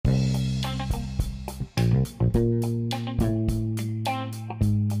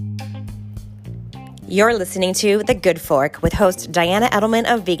You're listening to The Good Fork with host Diana Edelman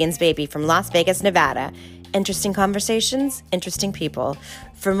of Vegan's Baby from Las Vegas, Nevada. Interesting conversations, interesting people.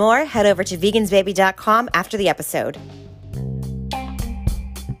 For more, head over to vegansbaby.com after the episode.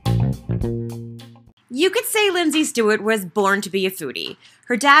 You could say Lindsay Stewart was born to be a foodie.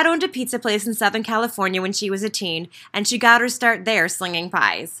 Her dad owned a pizza place in Southern California when she was a teen, and she got her start there slinging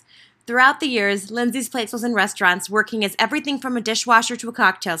pies. Throughout the years, Lindsay's place was in restaurants, working as everything from a dishwasher to a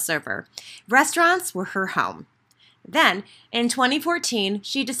cocktail server. Restaurants were her home. Then, in 2014,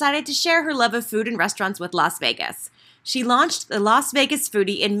 she decided to share her love of food and restaurants with Las Vegas. She launched the Las Vegas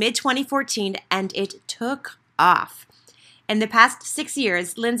Foodie in mid-2014, and it took off. In the past 6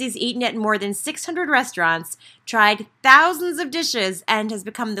 years, Lindsay's eaten at more than 600 restaurants, tried thousands of dishes, and has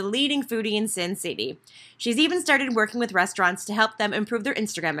become the leading foodie in Sin City. She's even started working with restaurants to help them improve their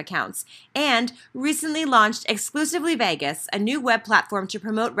Instagram accounts, and recently launched Exclusively Vegas, a new web platform to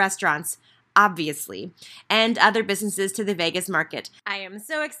promote restaurants, obviously, and other businesses to the Vegas market. I am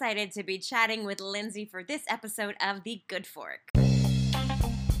so excited to be chatting with Lindsay for this episode of The Good Fork.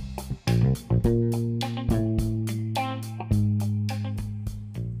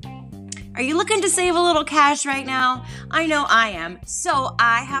 Are you looking to save a little cash right now? I know I am, so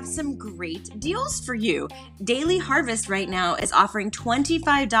I have some great deals for you. Daily Harvest right now is offering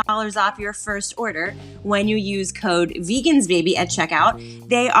 $25 off your first order when you use code VEGANSBABY at checkout.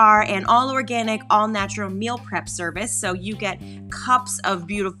 They are an all-organic, all-natural meal prep service, so you get cups of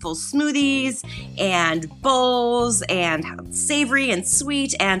beautiful smoothies and bowls and savory and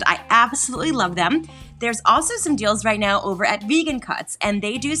sweet, and I absolutely love them. There's also some deals right now over at Vegan Cuts, and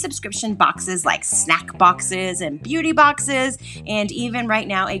they do subscription boxes like snack boxes and beauty boxes, and even right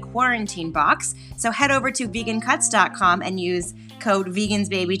now a quarantine box. So head over to vegancuts.com and use code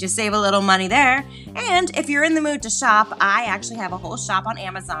VEGANSBABY to save a little money there. And if you're in the mood to shop, I actually have a whole shop on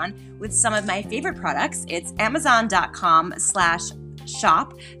Amazon with some of my favorite products. It's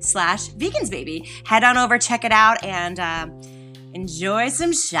amazon.com/shop/vegansbaby. Head on over, check it out, and enjoy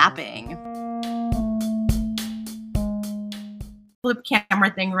some shopping. Flip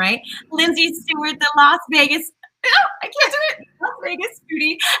camera thing, right? Lindsay Stewart, the Las Vegas, I can't do it, Las Vegas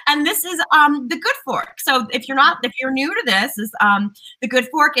foodie, and this is The Good Fork. So if you're new to this, The Good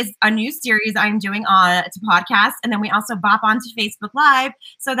Fork is a new series I'm doing to podcast, and then we also bop onto Facebook Live,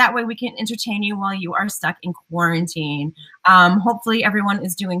 so that way we can entertain you while you are stuck in quarantine. Hopefully everyone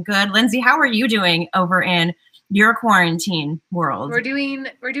is doing good. Lindsay, how are you doing over in your quarantine world? We're doing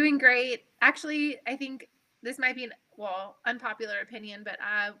great. Actually, I think this might be unpopular opinion, but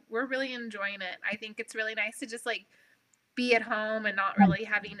we're really enjoying it. I think it's really nice to just like be at home and not really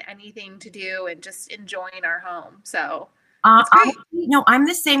having anything to do and just enjoying our home. So it's great. I'm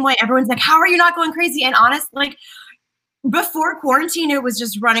the same way. Everyone's like, how are you not going crazy? And honestly, like before quarantine, it was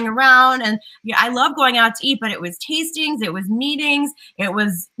just running around, and I love going out to eat, but it was tastings, it was meetings, it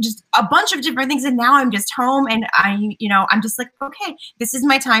was just a bunch of different things. And now I'm just home, and I'm just like, okay, this is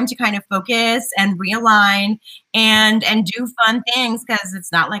my time to kind of focus and realign and do fun things, because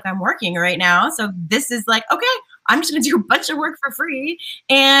it's not like I'm working right now. So this is like, okay, I'm just gonna do a bunch of work for free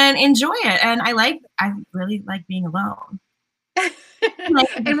and enjoy it. And I really like being alone.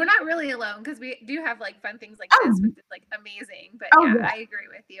 And we're not really alone, because we do have like fun things like this, which is like amazing. But yeah, I agree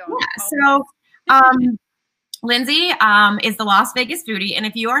with you. So Lindsay is the Las Vegas Foodie, and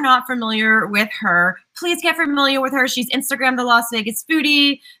if you are not familiar with her, please get familiar with her. She's Instagram, the Las Vegas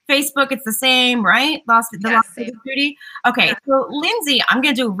Foodie. Facebook, it's the same, right? Las Vegas Foodie. Okay, so Lindsay, I'm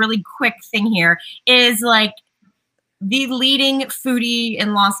gonna do a really quick thing here. Is like the leading foodie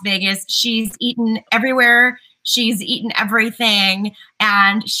in Las Vegas. She's eaten everywhere. She's eaten everything,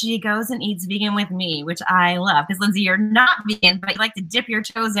 and she goes and eats vegan with me, which I love. Because Lindsay, you're not vegan, but you like to dip your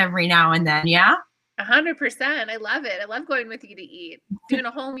toes every now and then, yeah? 100%. I love it. I love going with you to eat. Doing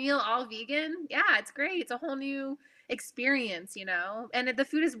a whole meal, all vegan. Yeah, it's great. It's a whole new experience, and the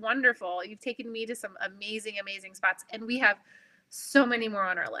food is wonderful. You've taken me to some amazing, amazing spots, and we have so many more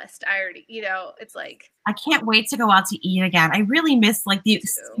on our list. I already, it's like, I can't wait to go out to eat again. I really miss like the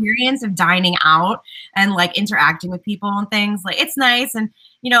experience of dining out and like interacting with people and things. Like it's nice, and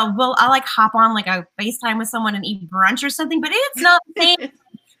I'll like hop on like a FaceTime with someone and eat brunch or something, but it's not the same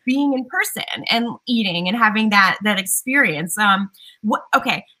being in person and eating and having that experience.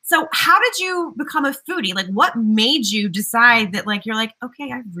 Okay, so how did you become a foodie? Like, what made you decide that like you're like,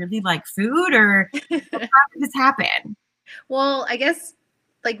 okay, I really like food, or how did this happen? Well, I guess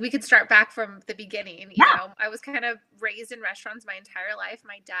like we could start back from the beginning. You know, I was kind of raised in restaurants my entire life.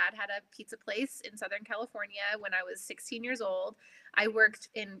 My dad had a pizza place in Southern California when I was 16 years old. I've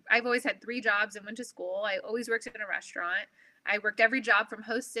always had 3 jobs and went to school. I always worked in a restaurant. I worked every job from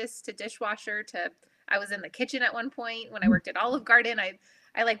hostess to dishwasher to I was in the kitchen at one point when I worked at Olive Garden.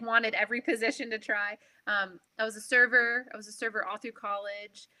 I like wanted every position to try. I was a server. I was a server all through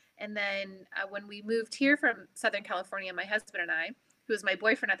college. And then when we moved here from Southern California, my husband and I, who was my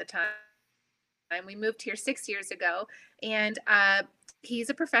boyfriend at the time, we moved here 6 years ago, and he's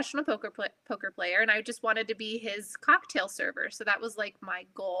a professional poker player, and I just wanted to be his cocktail server. So that was like my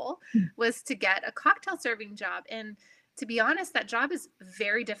goal, was to get a cocktail serving job. And to be honest, that job is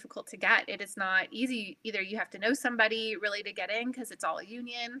very difficult to get. It is not easy. Either you have to know somebody really to get in because it's all a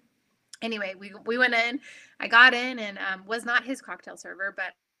union. Anyway, we went in. I got in and was not his cocktail server,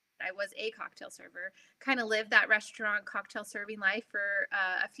 but I was a cocktail server, kind of lived that restaurant cocktail serving life for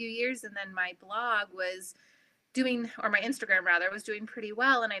a few years. And then my blog was doing, or my Instagram rather, was doing pretty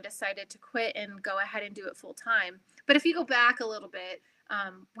well. And I decided to quit and go ahead and do it full time. But if you go back a little bit,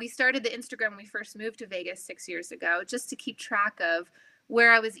 we started the Instagram when we first moved to Vegas 6 years ago, just to keep track of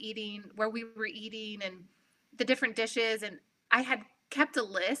where I was eating, where we were eating, and the different dishes. And I had kept a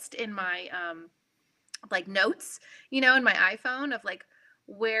list in my like notes, you know, in my iPhone of like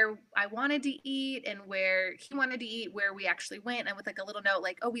where I wanted to eat and where he wanted to eat, where we actually went, and with like a little note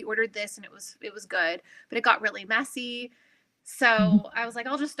like, oh, we ordered this and it was good, but it got really messy. So I was like,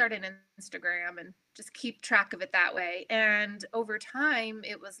 I'll just start an Instagram and just keep track of it that way. And over time,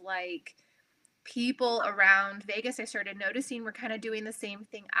 it was like people around Vegas I started noticing were kind of doing the same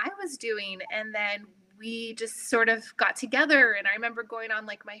thing I was doing. And then we just sort of got together. And I remember going on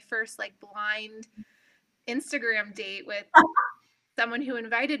like my first like blind Instagram date with someone who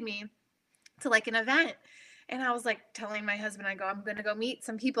invited me to like an event. And I was like telling my husband, I go, I'm going to go meet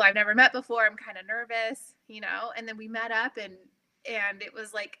some people I've never met before. I'm kind of nervous, you know? And then we met up and it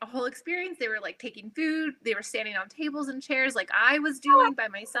was like a whole experience. They were like taking food. They were standing on tables and chairs like I was doing by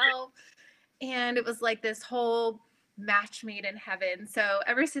myself. And it was like this whole match made in heaven. So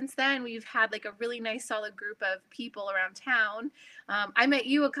ever since then, we've had like a really nice solid group of people around town. I met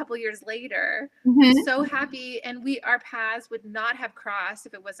you a couple years later. So happy. And our paths would not have crossed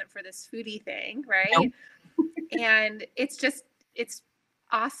if it wasn't for this foodie thing, right? Nope. And it's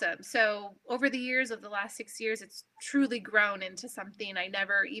awesome. So over the years of the last 6 years, it's truly grown into something I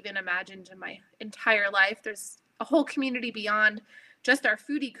never even imagined in my entire life. There's a whole community beyond just our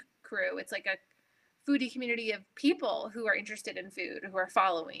foodie crew. It's like a foodie community of people who are interested in food, who are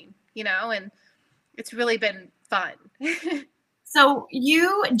following, you know, and it's really been fun. So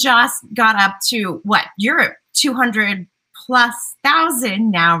you just got up to what? You're at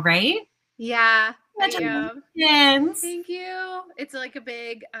 200,000+ now, right? Yeah. Thank you. It's like a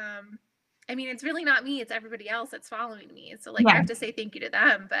big, I mean, it's really not me. It's everybody else that's following me. So like, I have to say thank you to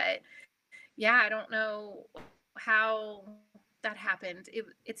them, but yeah, I don't know how that happened.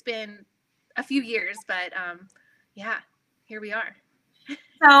 It's been a few years, but yeah, here we are.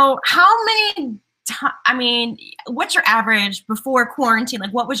 So how many I mean, what's your average before quarantine?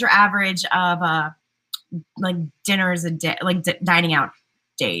 Like, what was your average of like dinners a day, like dining out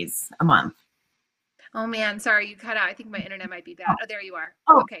days a month? Oh man, sorry, you cut out. I think my internet might be bad. Oh, there you are.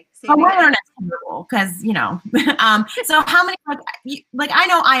 Oh, okay. My internet's terrible because, you know. So how many? Like I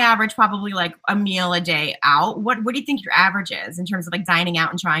know I average probably like a meal a day out. What do you think your average is in terms of like dining out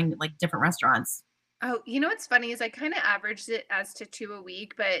and trying like different restaurants? Oh, you know what's funny is I kind of averaged it as to 2 a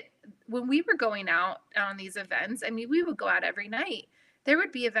week, but when we were going out on these events, I mean, we would go out every night. There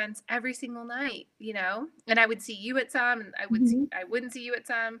would be events every single night, you know, and I would see you at some, and I wouldn't see you at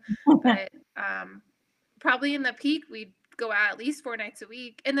some, but probably in the peak, we'd go out at least 4 nights a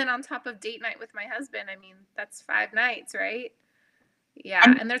week. And then on top of date night with my husband, I mean, that's 5 nights, right? Yeah.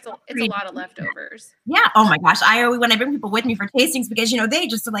 And it's a lot of leftovers. Yeah. Oh my gosh. When I bring people with me for tastings, because, you know, they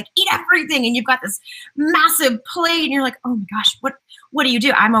just like eat everything and you've got this massive plate and you're like, oh my gosh, what do you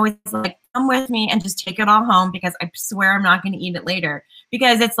do? I'm always like, come with me and just take it all home because I swear I'm not going to eat it later,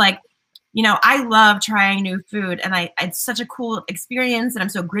 because it's like, you know, I love trying new food and it's such a cool experience. And I'm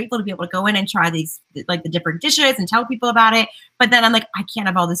so grateful to be able to go in and try these, like the different dishes and tell people about it. But then I'm like, I can't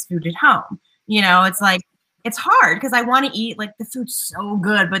have all this food at home. You know, it's like, it's hard because I want to eat like the food's so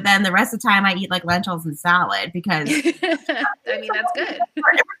good. But then the rest of the time I eat like lentils and salad because I mean, that's good.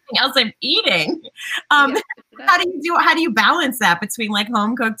 Everything else I'm eating. How do you balance that between like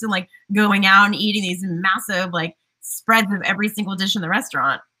home cooked and like going out and eating these massive like spreads of every single dish in the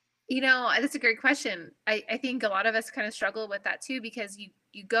restaurant? That's a great question. I think a lot of us kind of struggle with that too, because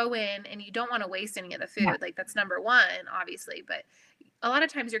you go in and you don't want to waste any of the Yeah. food. Like that's number one, obviously. But a lot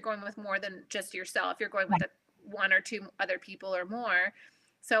of times you're going with more than just yourself. You're going with one or two other people or more.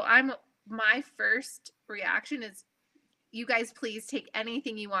 So my first reaction is, you guys please take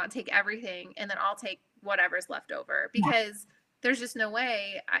anything you want, take everything, and then I'll take whatever's left over, Yeah. because there's just no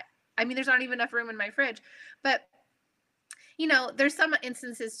way. I mean, there's not even enough room in my fridge. But there's some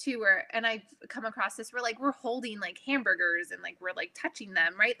instances too where, and I've come across this, where like we're holding like hamburgers and like we're like touching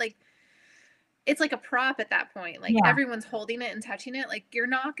them, right? Like it's like a prop at that point. Like Yeah. everyone's holding it and touching it. Like you're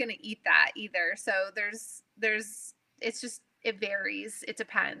not going to eat that either. So it varies. It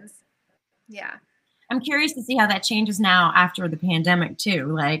depends. Yeah. I'm curious to see how that changes now after the pandemic too.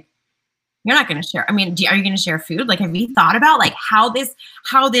 Like, you're not going to share. I mean, are you going to share food? Like, have you thought about like how this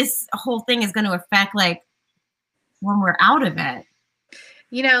whole thing is going to affect like when we're out of it?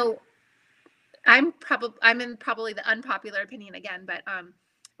 I'm in probably the unpopular opinion again, but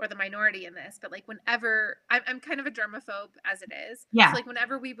or the minority in this, but like whenever I'm kind of a germaphobe as it is. Yeah. So like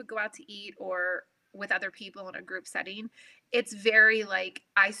whenever we would go out to eat or with other people in a group setting, it's very like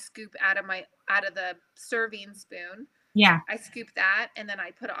I scoop out of the serving spoon. Yeah. I scoop that and then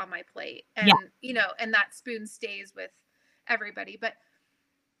I put it on my plate, and and that spoon stays with everybody. But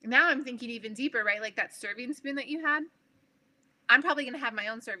now I'm thinking even deeper, right? Like that serving spoon that you had, I'm probably going to have my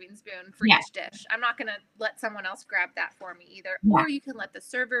own serving spoon for each dish. I'm not going to let someone else grab that for me either. Yeah. Or you can let the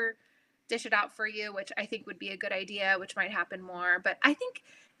server dish it out for you, which I think would be a good idea, which might happen more. But I think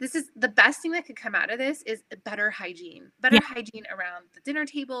this is the best thing that could come out of this is better hygiene around the dinner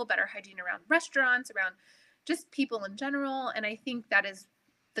table, better hygiene around restaurants, around just people in general. And I think that is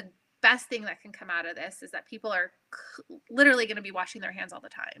the best thing that can come out of this, is that people are literally going to be washing their hands all the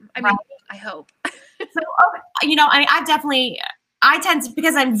time. I mean, I hope. So, I tend to,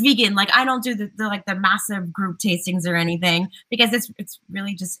 because I'm vegan, like I don't do the massive group tastings or anything, because it's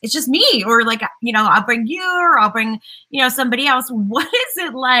really it's just me, or like, I'll bring you, or I'll bring, somebody else. What is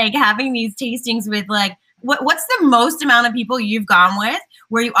it like having these tastings with like, what's the most amount of people you've gone with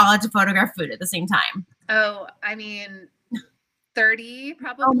where you all had to photograph food at the same time? Oh, I mean, 30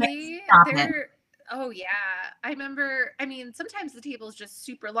 probably. Oh yeah. I remember, sometimes the table is just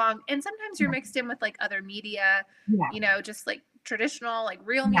super long, and sometimes you're mixed in with like other media, just like traditional, like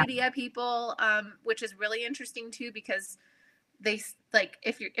real media people, which is really interesting too, because they like,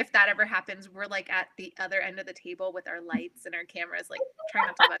 if that ever happens, we're like at the other end of the table with our lights and our cameras, like trying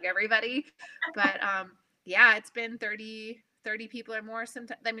not to bug everybody. But yeah, it's been 30 people or more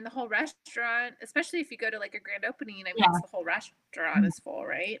sometimes. I mean, the whole restaurant, especially if you go to like a grand opening, it's the whole restaurant is full,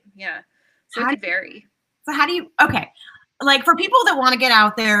 right? Yeah. So it could vary. So how do you, like for people that want to get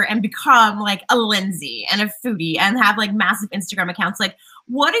out there and become like a Lindsay and a foodie and have like massive Instagram accounts, like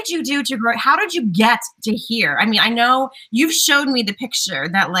what did you do to grow? How did you get to here? I mean, I know you've showed me the picture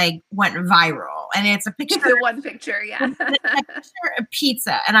that like went viral, and it's a picture. The one picture, yeah. It's a picture of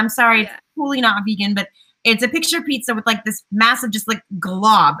pizza, and I'm sorry, it's totally not vegan, but it's a picture of pizza with like this massive, just like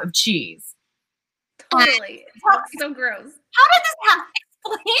glob of cheese. Totally. It's so gross. How did this happen?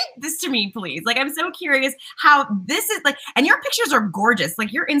 Explain this to me, please. Like, I'm so curious how this is like, and your pictures are gorgeous.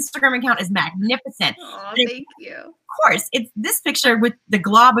 Like, your Instagram account is magnificent. Oh, thank you. Of course, it's this picture with the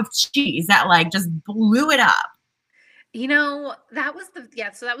glob of cheese that like just blew it up. That was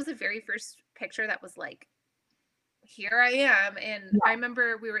the very first picture that was like, here I am. And I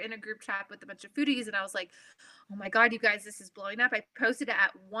remember we were in a group chat with a bunch of foodies, and I was like, oh my God, you guys, this is blowing up. I posted it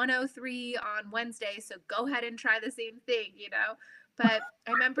at 1:03 on Wednesday, so go ahead and try the same thing, But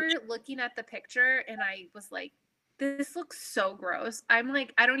I remember looking at the picture and I was like, this looks so gross. I'm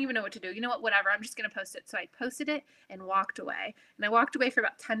like, I don't even know what to do. You know what? Whatever. I'm just going to post it. So I posted it and walked away. And I walked away for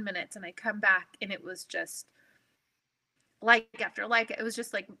about 10 minutes, and I come back and it was just like after like. It was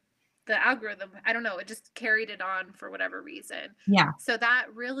just like the algorithm. I don't know. It just carried it on for whatever reason. Yeah. So that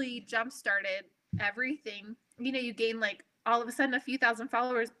really jump started everything. You gain like all of a sudden a few thousand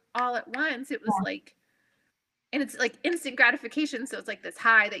followers all at once. It was like, and it's like instant gratification. So it's like this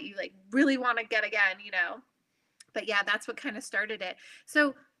high that you like really want to get again, but yeah, that's what kind of started it.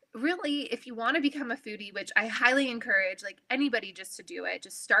 So really, if you want to become a foodie, which I highly encourage like anybody just to do it,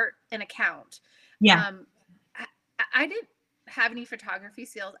 just start an account. Yeah. I didn't have any photography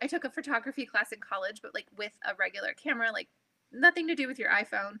skills. I took a photography class in college, but like with a regular camera, like nothing to do with your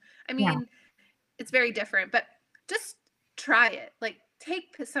iPhone. I mean, it's very different, but just try it. Like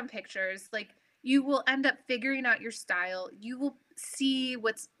take some pictures, like you will end up figuring out your style. You will see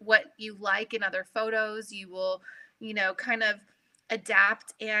what you like in other photos. You will, kind of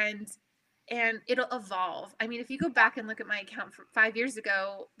adapt, and and it'll evolve. I mean, if you go back and look at my account from 5 years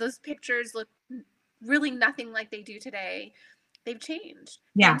ago, those pictures look really nothing like they do today. They've changed.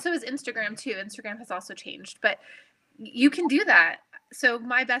 Yeah. And so is Instagram too. Instagram has also changed, but you can do that. So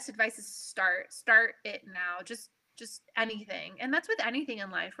my best advice is start it now. Just anything. And that's with anything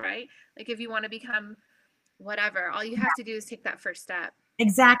in life, right? Like if you want to become whatever, all you have to do is take that first step.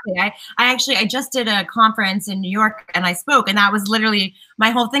 Exactly. I just did a conference in New York and I spoke, and that was literally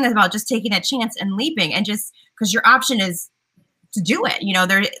my whole thing is about just taking a chance and leaping, and just because your option is to do it,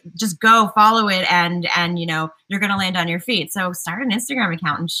 there, just go follow it, and you're going to land on your feet. So start an Instagram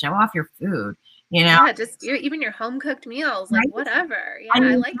account and show off your food. Yeah, just even your home cooked meals, like right? whatever. Yeah, I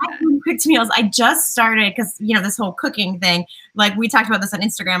mean, I like that. Home cooked meals. I just started because this whole cooking thing. Like we talked about this on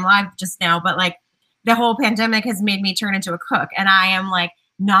Instagram Live just now, but like the whole pandemic has made me turn into a cook, and I am like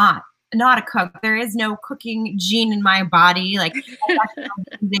not a cook. There is no cooking gene in my body. Like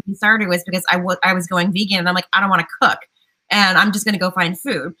we started was because I was going vegan, and I'm like, I don't want to cook, and I'm just going to go find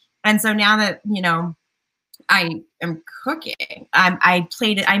food. And so now that I am cooking, I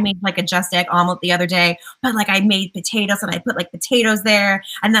made like a just egg omelet the other day, but like I made potatoes and I put like potatoes there,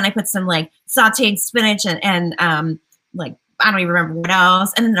 and then I put some like sauteed spinach and like I don't even remember what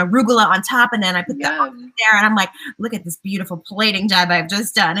else, and then arugula on top, and then I put that there, and I'm like, look at this beautiful plating job I've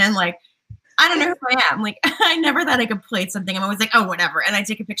just done, and like I don't know who I am. Like I never thought I could plate something. I'm always like, oh, whatever, and I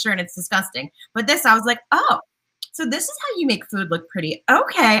take a picture and it's disgusting. But this, I was like, oh, so this is how you make food look pretty.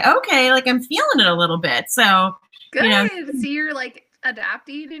 Okay, like I'm feeling it a little bit. So good. So you're like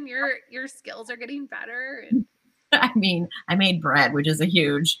adapting, and your skills are getting better. And I mean, I made bread, which is a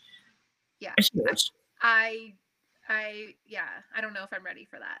huge. I don't know if I'm ready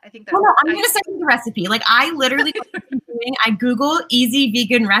for that. I think that. Well, no, I'm gonna send you the recipe. Like I literally I Google easy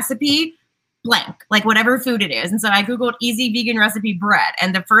vegan recipe blank, like whatever food it is. And so I Googled easy vegan recipe bread,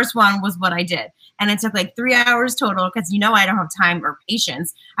 and the first one was what I did. And it took like 3 hours total because I don't have time or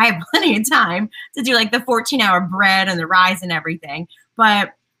patience. I have plenty of time to do like the 14-hour bread and the rice and everything.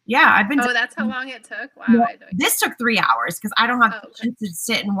 But yeah, I've been. Oh, that's how long it took. Wow. This took 3 hours because I don't have patience to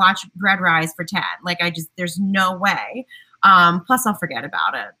sit and watch bread rise for 10. Like there's no way. Plus I'll forget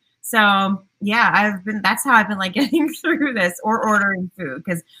about it. So yeah, that's how I've been like getting through this, or ordering food,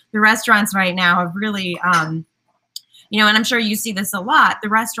 because the restaurants right now have really, and I'm sure you see this a lot. The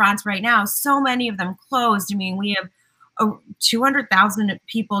restaurants right now, so many of them closed. I mean, we have 200,000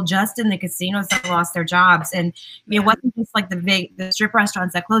 people just in the casinos that lost their jobs, and it wasn't just like the strip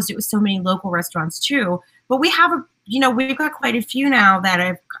restaurants that closed. It was so many local restaurants too. But we have we've got quite a few now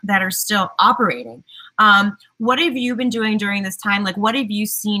that are still operating. What have you been doing during this time? Like, what have you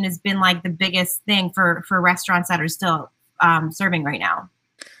seen has been like the biggest thing for restaurants that are still serving right now?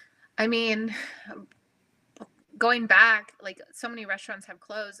 I mean, going back, like so many restaurants have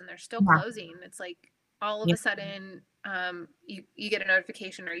closed and they're still closing. It's like all of a sudden you get a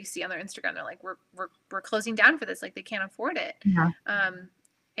notification, or you see on their Instagram, they're like, we're closing down for this. Like they can't afford it.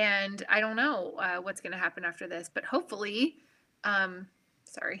 And I don't know what's going to happen after this, but hopefully,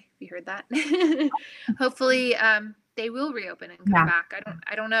 sorry if you heard that. Hopefully they will reopen and come back.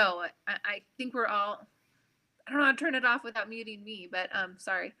 I don't know. I think we're all, I don't know how to turn it off without muting me, but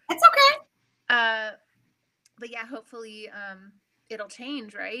sorry. It's okay. But yeah, hopefully it'll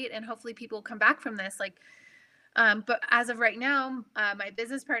change, right? And hopefully people will come back from this. Like, but as of right now, my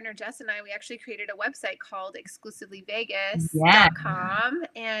business partner, Jess, and I, we actually created a website called exclusivelyvegas.com.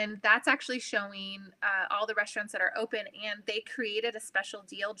 And that's actually showing all the restaurants that are open, and they created a special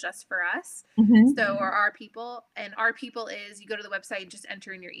deal just for us. So our people, and our people is, you go to the website and just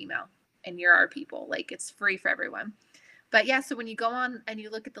enter in your email and you're our people. Like it's free for everyone. But yeah, so when you go on and you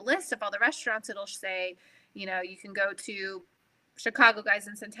look at the list of all the restaurants, it'll say, you can go to Chicago Guys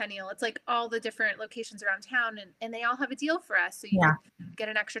and Centennial. It's like all the different locations around town, and they all have a deal for us. So you get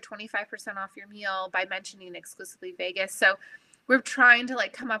an extra 25% off your meal by mentioning Exclusively Vegas. So we're trying to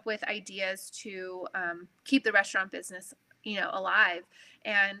like come up with ideas to keep the restaurant business, alive.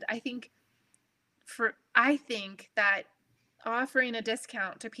 And I think that offering a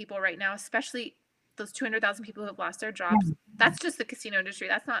discount to people right now, especially those 200,000 people who have lost their jobs, that's just the casino industry.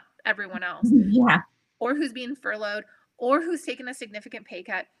 That's not everyone else. Or who's being furloughed, or who's taken a significant pay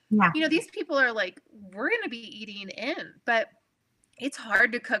cut. These people are like, we're going to be eating in, but it's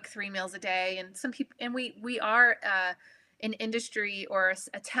hard to cook 3 meals a day. And some people, and we are an industry or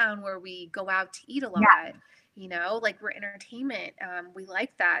a town where we go out to eat a lot, like we're entertainment. We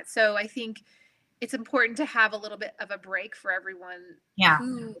like that. So I think it's important to have a little bit of a break for everyone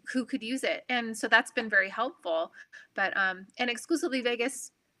who could use it. And so that's been very helpful. But, and Exclusively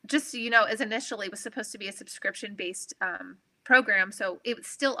Vegas, just so you know, is initially was supposed to be a subscription-based program, so it was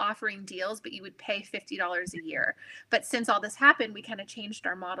still offering deals, but you would pay $50 a year. But since all this happened, we kind of changed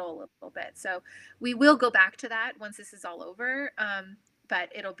our model a little bit. So we will go back to that once this is all over. But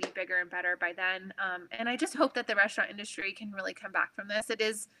it'll be bigger and better by then. And I just hope that the restaurant industry can really come back from this. It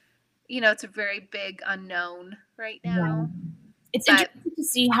is, it's a very big unknown right now. Yeah. It's interesting to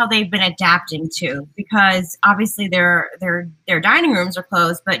see how they've been adapting too, because obviously their dining rooms are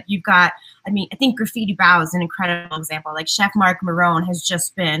closed, but you've got, I think Graffiti Bao is an incredible example. Like Chef Mark Marone has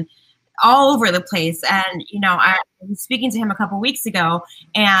just been all over the place. And, I was speaking to him a couple weeks ago,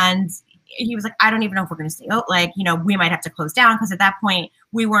 and he was like, I don't even know if we're going to stay out. Like, we might have to close down, because at that point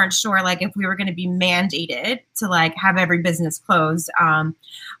we weren't sure, like, if we were going to be mandated to like have every business closed.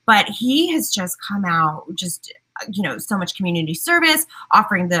 But he has just come out just, so much community service,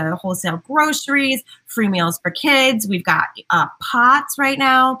 offering the wholesale groceries, free meals for kids. We've got Potts right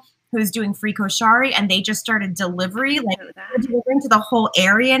now who's doing free koshari, and they just started delivery. Like, they're delivering to the whole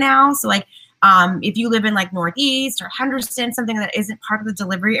area now. So like, if you live in like Northeast or Henderson, something that isn't part of the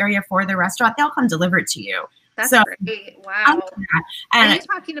delivery area for the restaurant, they'll come deliver it to you. That's great. Wow. And are you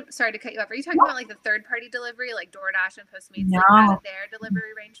talking, sorry to cut you off, are you talking about like the third party delivery, like DoorDash and Postmates, no. like their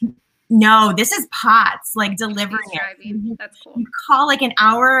delivery arrangement? No, this is Potts, like delivering it. That's cool. You call like an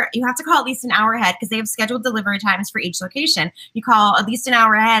hour, you have to call at least an hour ahead, because they have scheduled delivery times for each location. You call at least an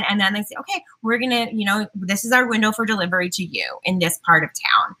hour ahead, and then they say, okay, we're going to, this is our window for delivery to you in this part of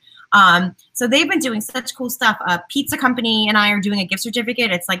town. So they've been doing such cool stuff. Pizza Company and I are doing a gift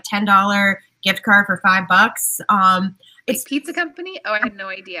certificate. It's like $10 gift card for $5. It's Pizza Company? Oh, I had no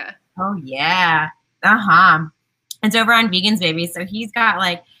idea. Oh yeah. Uh-huh. It's over on Vegans Baby. So he's got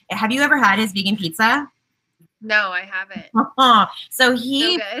like, have you ever had his vegan pizza? No, I haven't. So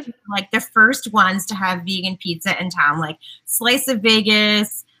he like the first ones to have vegan pizza in town, like Slice of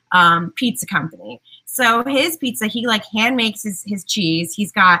Vegas, Pizza Company. So his pizza, he like hand makes his cheese.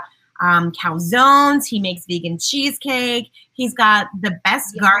 He's got calzones. He makes vegan cheesecake. He's got the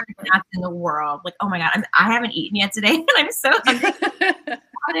best garlic nuts in the world. Like, oh my God, I haven't eaten yet today, and I'm so hungry.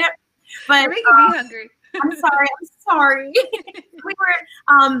 But you're making me hungry. I'm sorry. We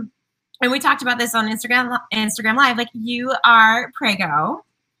were, and we talked about this on Instagram Live. Like, you are Prego.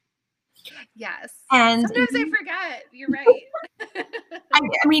 Yes. And sometimes I forget. You're right.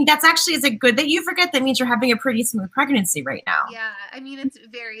 I mean, that's actually, is it good that you forget? That means you're having a pretty smooth pregnancy right now. Yeah. I mean, it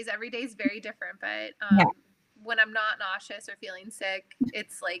varies. Every day is very different, but when I'm not nauseous or feeling sick,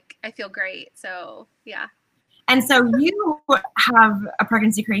 it's like, I feel great. So yeah. And so you have a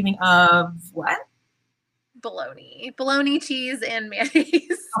pregnancy craving of what? Bologna, cheese, and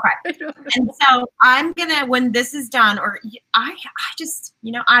mayonnaise. Okay. And so I'm gonna, when this is done, or I just,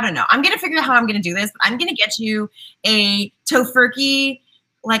 I don't know. I'm gonna figure out how I'm gonna do this. But I'm gonna get you a tofurkey,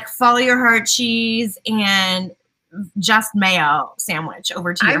 like follow your heart cheese and just mayo sandwich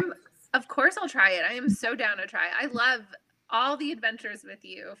over to you. Of course I'll try it. I am so down to try it. I love all the adventures with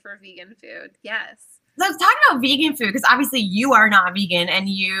you for vegan food. Yes. So I was talking about vegan food, because obviously you are not vegan, and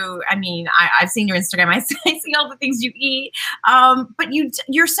I've seen your Instagram. I see all the things you eat, but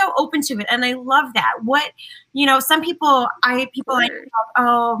you're so open to it, and I love that. What, some people, I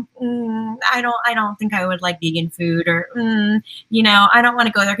don't think I would like vegan food, or I don't want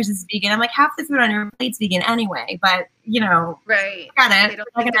to go there because it's vegan. I'm like, half the food on your plate's vegan anyway, but right? Got it. They don't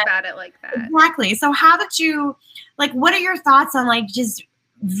think about it like that. Exactly. So how did you, like, what are your thoughts on like just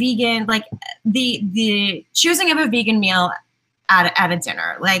vegan, like the choosing of a vegan meal at a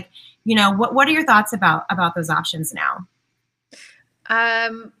dinner? Like, what are your thoughts about those options now?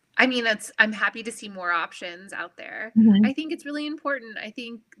 I mean, I'm happy to see more options out there. Mm-hmm. I think it's really important. I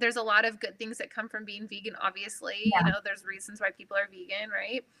think there's a lot of good things that come from being vegan. Obviously, there's reasons why people are vegan,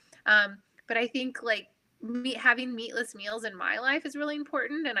 right? But I think like having meatless meals in my life is really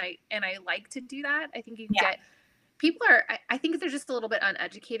important, and I like to do that. I think you can get people are, I think they're just a little bit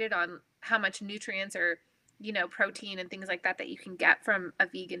uneducated on how much nutrients or, protein and things like that you can get from a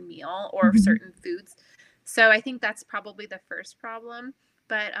vegan meal or certain foods. So I think that's probably the first problem.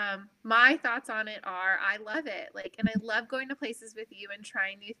 But my thoughts on it are, I love it. Like, and I love going to places with you and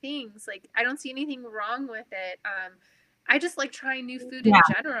trying new things. Like, I don't see anything wrong with it. I just like trying new food in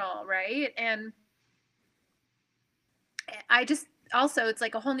general. Right. And I just, also, it's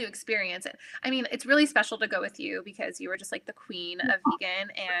like a whole new experience. I mean, it's really special to go with you because you were just like the queen of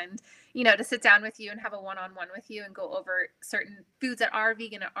vegan, and, to sit down with you and have a one-on-one with you and go over certain foods that are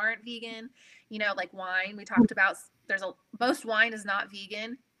vegan and aren't vegan, like wine. We talked about most wine is not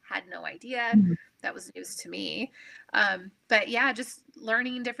vegan. Had no idea. That was news to me. But yeah, just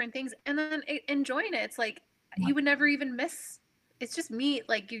learning different things and then enjoying it. It's like, you would never even miss. It's just meat.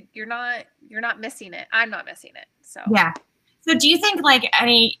 Like you're not missing it. I'm not missing it. So yeah. So do you think like I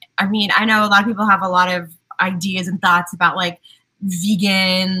mean, I know a lot of people have a lot of ideas and thoughts about like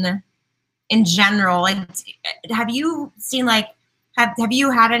vegan in general. Like, have you seen like, have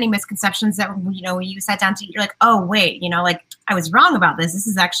you had any misconceptions that, you know, when you sat down to eat, you're like, oh wait, you know, like I was wrong about this. This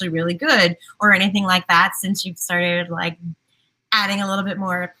is actually really good, or anything like that since you've started like adding a little bit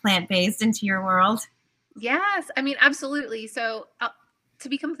more plant-based into your world? Yes, I mean, absolutely. So, to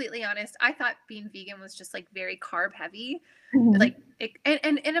be completely honest, I thought being vegan was just like very carb heavy, Mhm. like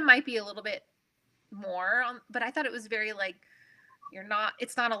and it might be a little bit more, but I thought it was very like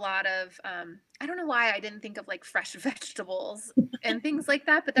it's not a lot of I don't know why I didn't think of like fresh vegetables and things like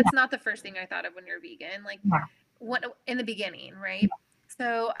that, but Yeah, that's not the first thing I thought of when you're vegan. Like yeah, what in the beginning, right?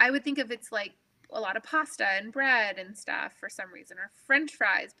 So I would think of it's like a lot of pasta and bread and stuff for some reason, or French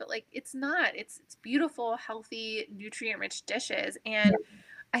fries, but like it's not. It's beautiful, healthy, nutrient-rich dishes. yeah, And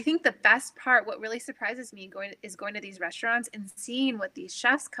I think the best part, what really surprises me going to these restaurants and seeing what these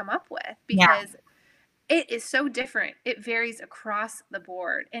chefs come up with, yeah, because it is so different. It varies across the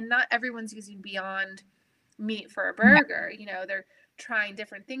board, and not everyone's using Beyond Meat for a burger. You know, they're trying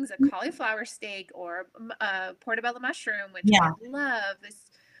different things, a cauliflower steak or a portobello mushroom, which I yeah, love.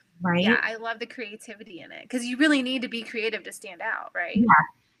 right. Yeah, I love the creativity in it, because you really need to be creative to stand out, right? Yeah.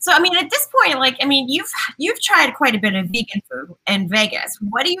 So I mean, at this point, like, I mean, you've tried quite a bit of vegan food in Vegas.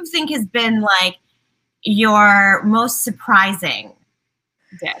 What do you think has been like your most surprising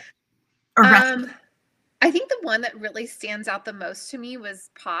dish or restaurant? I think the one that really stands out the most to me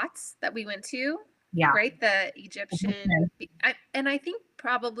was Pots that we went to, Yeah. right? The Egyptian, and I think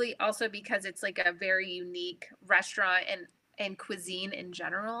probably also because it's like a very unique restaurant and cuisine in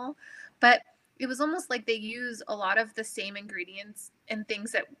general, but it was almost like they use a lot of the same ingredients and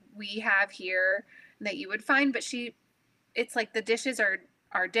things that we have here that you would find, but it's like the dishes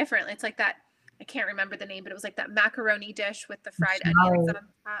are different. It's like that, I can't remember the name, but it was like that macaroni dish with the fried onions on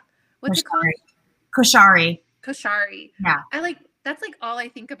top. What's it called? Koshari. Koshari. Yeah. That's like all I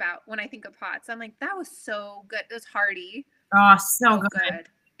think about when I think of Pots. I'm like, that was so good. It was hearty. Oh, so So good. good.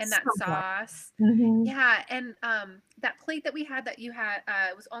 And that So good. sauce. Mm-hmm. Yeah. And that plate that we had that you had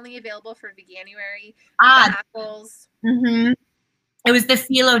was only available for Veganuary. Ah, The apples. mm-hmm. It was the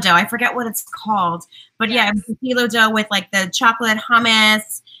phyllo dough. I forget what it's called, but yeah, it was Yes. the phyllo dough with like the chocolate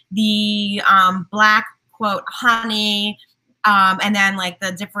hummus, the black quote honey, and then like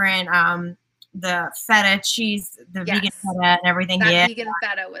the different the feta cheese, the vegan Yes. feta and everything. That Yeah, vegan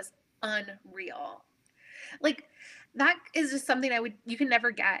feta was unreal. Like that is just something you can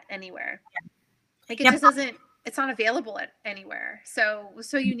never get anywhere. Like it yep. just doesn't, it's not available at anywhere. So it was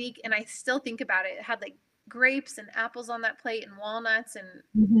so unique. And I still think about it. It had like grapes and apples on that plate and walnuts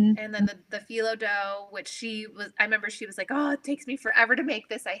Mm-hmm. and then the phyllo dough, which I remember she was like, oh, it takes me forever to make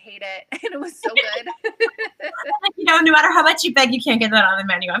this. I hate it. And it was so good. You know, no matter how much you beg, you can't get that on the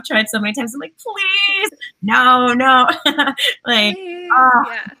menu. I've tried so many times. I'm like, please, no, no. Like, Please. oh,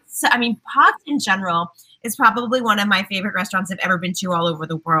 Yeah. so I mean, Pots in general is probably one of my favorite restaurants I've ever been to all over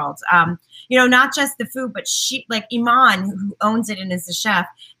the world. You know, not just the food, but like Iman, who owns it and is the chef,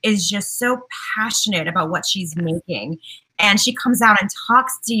 is just so passionate about what she's making. And she comes out and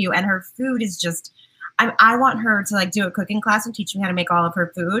talks to you, and her food is just, I want her to like do a cooking class and teach me how to make all of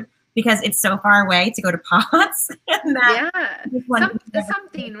her food, because it's so far away to go to Pots. And that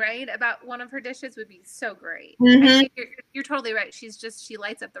Something right about one of her dishes would be so great. Mm-hmm. I think you're totally right. She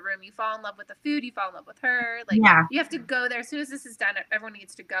lights up the room. You fall in love with the food. You fall in love with her. Like, yeah. You have to go there as soon as this is done. Everyone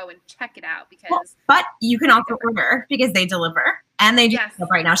needs to go and check it out, because. Well, but you can also order, because they deliver, and they do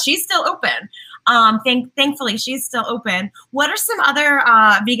right now. She's still open. Thankfully, she's still open. What are some other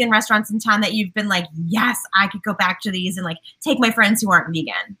vegan restaurants in town that you've been like, yes, I could go back to these and like take my friends who aren't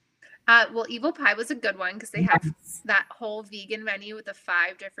vegan? Well, Evil Pie was a good one, because they have that whole vegan menu with the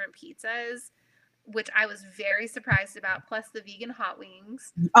 5 different pizzas, which I was very surprised about, plus the vegan hot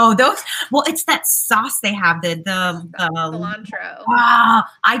wings. Oh, well, it's that sauce they have, the cilantro. Wow,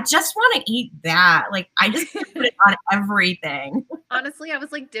 I just want to eat that. Like, I just put it on everything. Honestly, I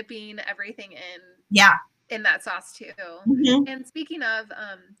was like dipping everything in that sauce too. Mm-hmm. And speaking of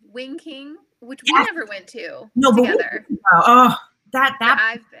Wing King, which we never went to together. That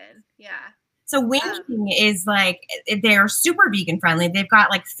I've been, So Wing King is like, they're super vegan friendly. They've got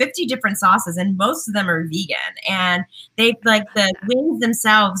like 50 different sauces, and most of them are vegan. And they like the wings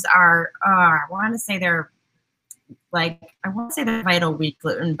themselves are, I want to say they're Vital Wheat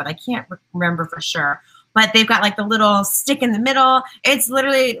gluten, but I can't remember for sure. But they've got like the little stick in the middle. It's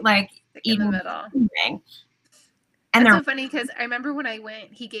literally like eating in the middle. Thing. And it's so funny, because I remember when I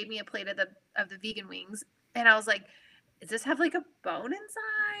went, he gave me a plate of the vegan wings, and I was like, does this have like a bone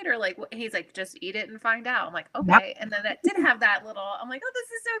inside or like what? He's like, just eat it and find out. I'm like, Yep. okay. And then it did have that little, I'm like, oh, this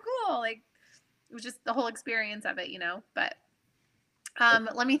is so cool. Like it was just the whole experience of it, you know, but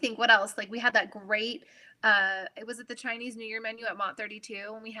let me think what else. Like we had that great it was at the Chinese New Year menu at Mont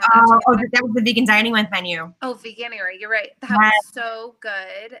 32 when we had that That was the vegan dining with menu. Oh, veganuary, you're right. That was so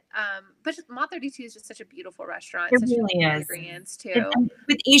good. But just, Mont 32 is just such a beautiful restaurant. It such really is. Ingredients too. And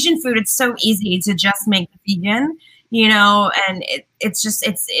with Asian food, it's so easy to just make vegan, you know, and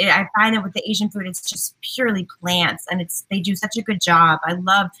I find that with the Asian food, it's just purely plants, and they do such a good job. I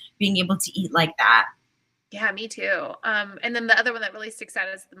love being able to eat like that. Yeah, me too. And then the other one that really sticks out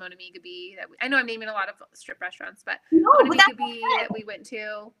is the Monamigabi. I know I'm naming a lot of strip restaurants, but Monamigabi that we went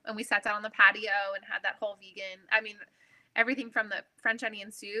to, and we sat down on the patio and had that whole vegan. I mean, everything from the French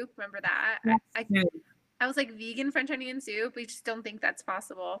onion soup. Remember that? I was like, vegan French onion soup. We just don't think that's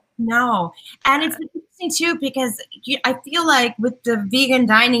possible. No. And it's interesting too, because I feel like with the vegan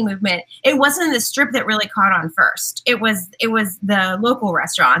dining movement, it wasn't the strip that really caught on first. It was the local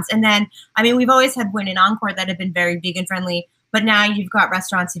restaurants. And then, I mean, we've always had Wynn and Encore that have been very vegan friendly, but now you've got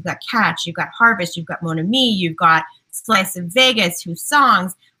restaurants, you've got Catch, you've got Harvest, you've got Mon Ami, you've got Slice of Vegas, Who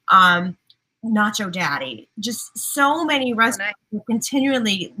Songs, Nacho Daddy. Just so many restaurants are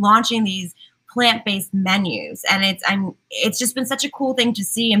continually launching these plant-based menus, and it's just been such a cool thing to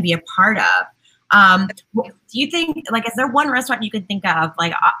see and be a part of. Do you think, like, is there one restaurant you could think of,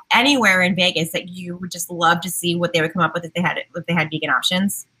 like, anywhere in Vegas that you would just love to see what they would come up with if they had vegan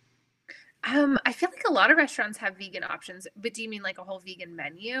options? I feel like a lot of restaurants have vegan options, but do you mean like a whole vegan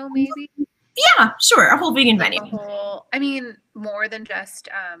menu, maybe? Yeah, sure, a whole vegan menu. I mean, more than just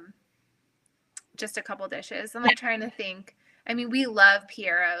a couple dishes. I'm like trying to think. I mean, we love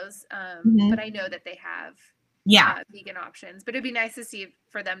Piero's, but I know that they have vegan options. But it'd be nice to see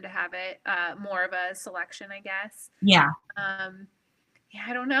for them to have it more of a selection, I guess. Yeah. Yeah,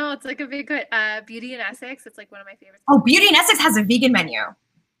 I don't know. It's like a big Beauty in Essex. It's like one of my favorites. Oh, Beauty in Essex has a vegan menu.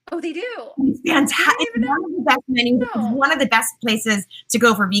 Oh, they do. It's fantastic. It's one of the best menus. It's one of the best places to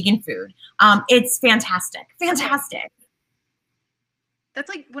go for vegan food. It's fantastic. Fantastic. That's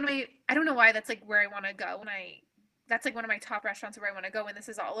like I don't know why that's like where I want to go that's like one of my top restaurants where I want to go when this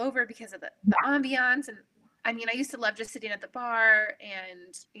is all over because of the ambiance. And I mean, I used to love just sitting at the bar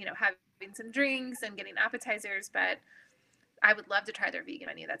and, you know, having some drinks and getting appetizers, but I would love to try their vegan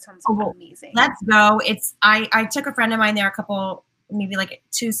menu. That sounds amazing. Let's go. I took a friend of mine there maybe like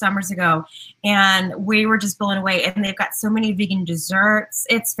 2 summers ago, and we were just blown away, and they've got so many vegan desserts.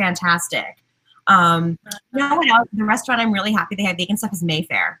 It's fantastic. You know what else? The restaurant I'm really happy they have vegan stuff is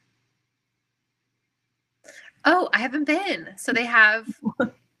Mayfair. Oh, I haven't been. So they have.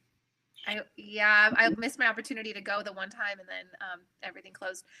 I missed my opportunity to go the one time, and then everything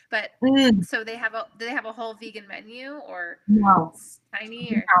closed. But so do they have a whole vegan menu, or no?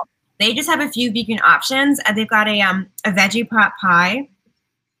 Tiny, or no. They just have a few vegan options, and they've got a veggie pot pie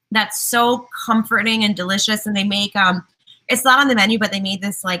that's so comforting and delicious. And they make it's not on the menu, but they made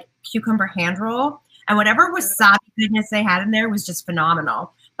this like cucumber hand roll, and whatever wasabi goodness they had in there was just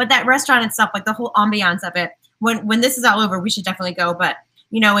phenomenal. But that restaurant itself, like the whole ambiance of it. When this is all over, we should definitely go. But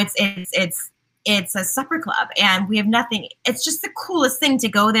you know, it's a supper club, and we have nothing. It's just the coolest thing to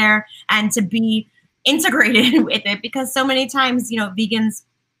go there and to be integrated with it, because so many times, you know, vegans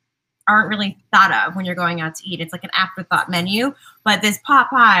aren't really thought of when you're going out to eat. It's like an afterthought menu, but this pot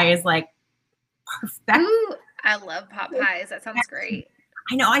pie is like perfect. Ooh, I love pot pies. That sounds great.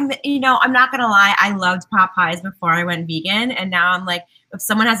 I know. I'm not gonna lie. I loved pot pies before I went vegan, and now I'm like, if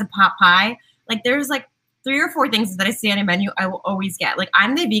someone has a pot pie, like there's like 3 or 4 things that I see on a menu, I will always get. Like,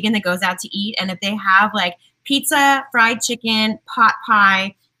 I'm the vegan that goes out to eat, and if they have like pizza, fried chicken, pot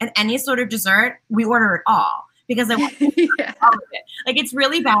pie, and any sort of dessert, we order it all, because I want all of it. Like, it's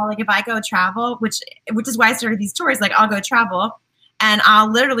really bad. Like, if I go travel, which is why I started these tours. Like, I'll go travel, and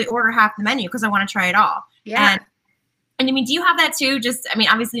I'll literally order half the menu because I want to try it all. Yeah. And I mean, do you have that too? Just, I mean,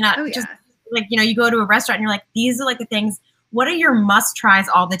 obviously not. Just like, you know, you go to a restaurant and you're like, these are like the things. What are your must tries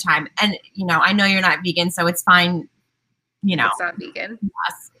all the time? And, you know, I know you're not vegan, so it's fine. You know, it's not vegan.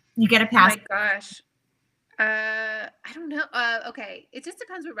 Yes. You get a pass. Oh my gosh. I don't know. Okay. It just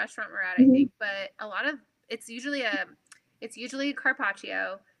depends what restaurant we're at, I think, but a lot of, it's usually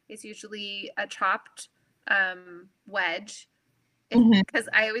carpaccio. It's usually a chopped, wedge. Because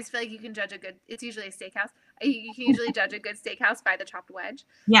I always feel like you can judge it's usually a steakhouse. You can usually judge a good steakhouse by the chopped wedge.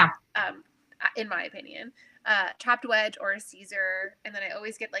 Yeah. In my opinion. Chopped wedge or a Caesar, and then I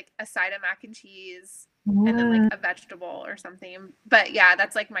always get like a side of mac and cheese and then like a vegetable or something. But yeah,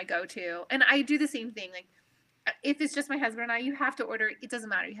 that's like my go-to. And I do the same thing. Like if it's just my husband and I, you have to order, it doesn't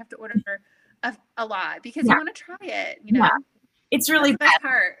matter. You have to order a lot because you want to try it, you know? Yeah. It's really That's the best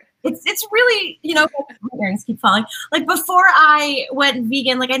part. It's really, you know, my earrings keep falling. Like before I went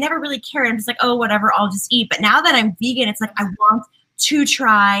vegan, like I never really cared. I'm just like, oh, whatever, I'll just eat. But now that I'm vegan, it's like I want to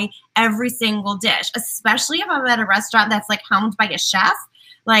try every single dish, especially if I'm at a restaurant that's like helmed by a chef,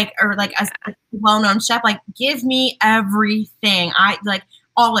 like, or like a well-known chef. Like, give me everything. I like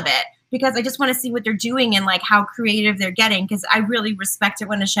all of it because I just want to see what they're doing and like how creative they're getting. Because I really respect it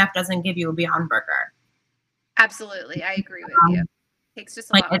when a chef doesn't give you a Beyond Burger. Absolutely, I agree with you. Takes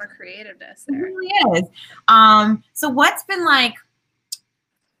just a lot more creativeness there. It really is. So what's been like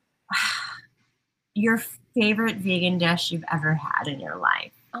your favorite vegan dish you've ever had in your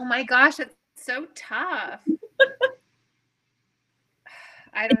life? Oh my gosh, it's so tough.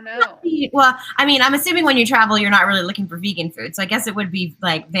 I don't know. Well, I mean, I'm assuming when you travel, you're not really looking for vegan food. So I guess it would be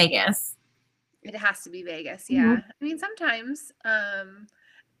like Vegas. It has to be Vegas, yeah. I mean, sometimes.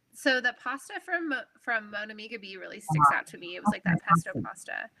 So the pasta from Mona Amiga Bee really sticks out to me. It was like that pesto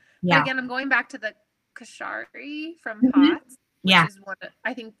pasta. Yeah. But again, I'm going back to the kashari from Potts. Which is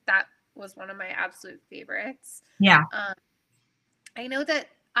I think that was one of my absolute favorites. Yeah. I know that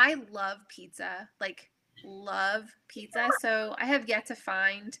I love pizza, like love pizza. So I have yet to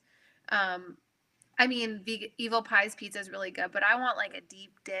find, I mean, Evil Pie's pizza is really good, but I want like a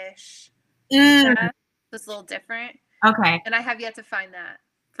deep dish pizza that's a little different. Okay. And I have yet to find that.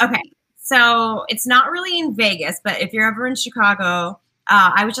 Okay, so it's not really in Vegas, but if you're ever in Chicago,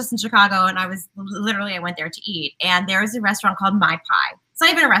 I was just in Chicago and I went there to eat. And there is a restaurant called My Pie. It's not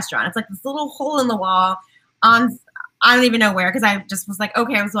even a restaurant. It's like this little hole in the wall on, I don't even know where, because I just was like,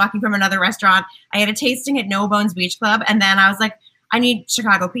 okay, I was walking from another restaurant. I had a tasting at No Bones Beach Club. And then I was like, I need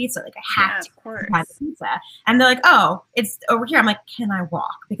Chicago pizza. Like I have to have pizza. And they're like, oh, it's over here. I'm like, can I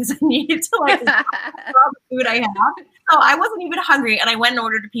walk? Because I needed to like all the food I have. So I wasn't even hungry. And I went and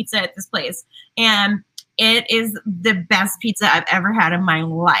ordered a pizza at this place. And it is the best pizza I've ever had in my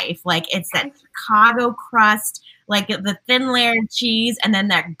life. Like it's that Chicago crust, like the thin layered cheese, and then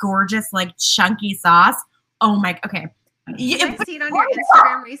that gorgeous, like chunky sauce. Oh my, okay. Did I see it on your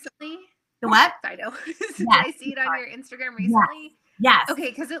Instagram recently? The what? I know. Did I see it on your Instagram recently? Yes. Okay,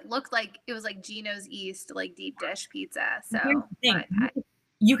 because it looked like it was like Gino's East, like deep dish pizza. So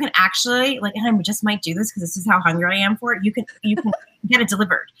you can actually like, and I just might do this because this is how hungry I am for it. You can get it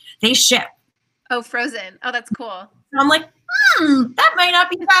delivered. They ship. Oh, frozen. Oh, that's cool. So I'm like, that might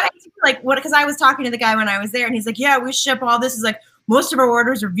not be bad. Like what? Because I was talking to the guy when I was there, and he's like, yeah, we ship all this. Is like most of our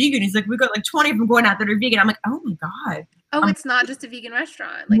orders are vegan. He's like, we got like 20 of them going out that are vegan. I'm like, oh my god. Oh, it's not just a vegan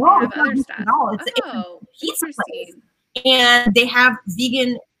restaurant. Like they have other stuff. It's a pizza place. And they have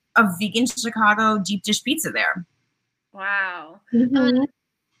vegan Chicago deep dish pizza there. Wow.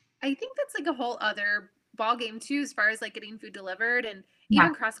 I think that's like a whole other ball game too, as far as like getting food delivered and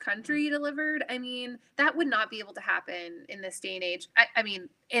even cross country delivered. I mean, that would not be able to happen in this day and age. I mean,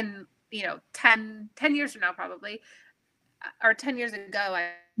 in 10 years from now, probably, or 10 years ago,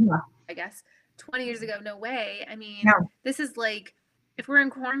 I guess 20 years ago, no way. I mean, this is like, if we're in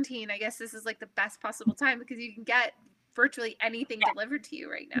quarantine, I guess this is like the best possible time because you can get virtually anything delivered to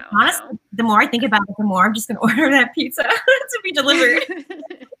you right now. Honestly, the more I think about it, the more I'm just going to order that pizza to be delivered.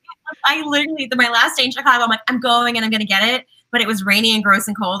 I literally, my last day in Chicago, I'm like, I'm going and I'm going to get it. But it was rainy and gross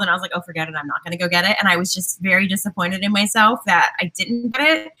and cold. And I was like, oh, forget it. I'm not going to go get it. And I was just very disappointed in myself that I didn't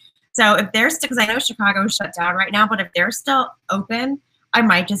get it. So if they're still, because I know Chicago is shut down right now, but if they're still open, I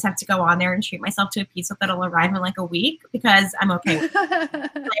might just have to go on there and treat myself to a pizza that'll arrive in like a week because I'm okay with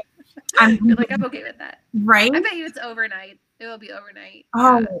it. I'm okay with that. Right? I bet you it's overnight. It will be overnight.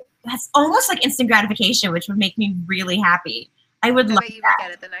 Oh, that's almost like instant gratification, which would make me really happy. I would love bet you would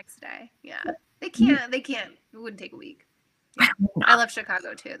get it the next day. Yeah. They can't. It wouldn't take a week. Yeah. I love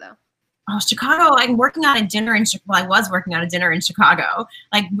Chicago too, though. Oh, Chicago. I'm working on a dinner in Chicago. Well, I was working on a dinner in Chicago,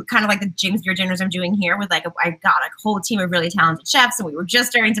 like kind of like the James Beard dinners I'm doing here with like, I got a whole team of really talented chefs and we were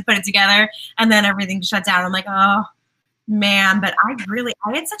just starting to put it together and then everything shut down. I'm like, oh man, but I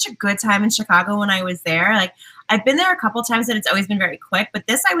had such a good time in Chicago when I was there. Like I've been there a couple times and it's always been very quick, but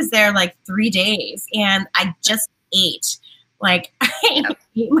this, I was there like 3 days and I just ate. Like I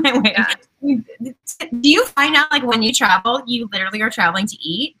ate my way. Yeah. Do you find out like when you travel, you literally are traveling to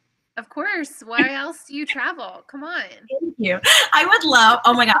eat? Of course. Why else do you travel? Come on. Thank you. I would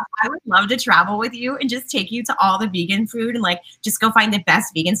love to travel with you and just take you to all the vegan food and like just go find the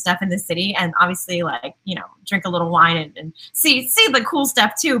best vegan stuff in the city and obviously like, drink a little wine and see the cool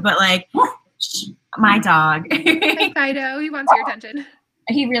stuff too. But like my dog. Hey, Fido, he wants your attention.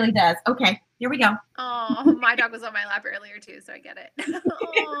 He really does. Okay, here we go. Oh, my dog was on my lap earlier too, so I get it.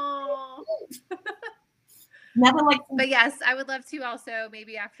 Oh. Nothing like But yes, I would love to also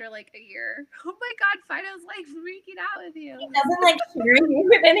maybe after like a year. Oh my God, Fido's like freaking out with you. he doesn't like sharing me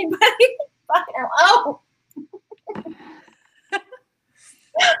with anybody. Fido. Oh.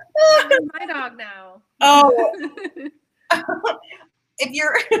 You're my dog now. Oh. If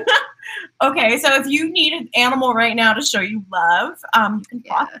you're okay, so if you need an animal right now to show you love, you can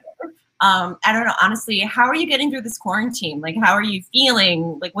foster. I don't know, honestly, how are you getting through this quarantine? Like, how are you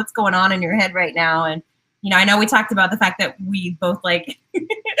feeling? Like, what's going on in your head right now? And I know we talked about the fact that we both like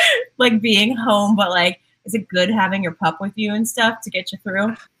like being home, but like, is it good having your pup with you and stuff to get you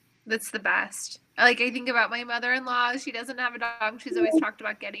through? That's the best. Like, I think about my mother-in-law. She doesn't have a dog. She's always talked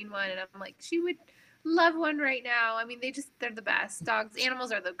about getting one, and I'm like, she would love one right now. I mean, they're the best.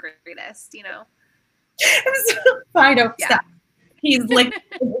 Animals are the greatest, you know. Fido, stop. He's like,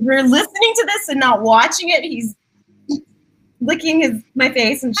 if you're listening to this and not watching it, he's licking my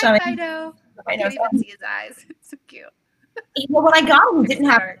face and showing. Fido. I can't even see his eyes. It's so cute. Well, when I got him, he didn't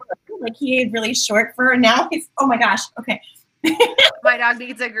have like he had really short fur, and now he's oh my gosh. Okay. My dog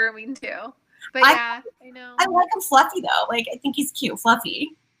needs a grooming too. But I know. I like him fluffy though. Like I think he's cute,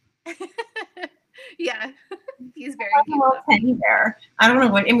 fluffy. Yeah, he's very cute. Little teddy bear. I don't know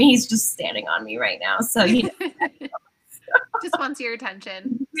what. I mean, he's just standing on me right now, so he just wants your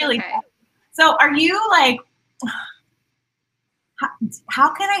attention. Really. Okay. So, are you like?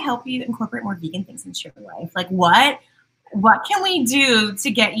 How can I help you incorporate more vegan things into your life? Like, what can we do to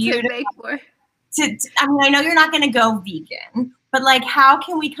get you to make more? I mean, I know you're not going to go vegan, but like, how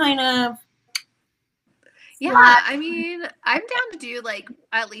can we kind of? Yeah, I mean, I'm down to do like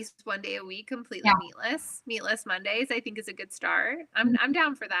at least one day a week completely meatless. Meatless Mondays, I think, is a good start. I'm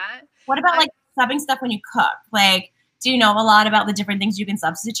down for that. What about like subbing stuff when you cook? Like, do you know a lot about the different things you can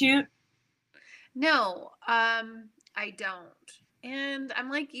substitute? No, I don't. And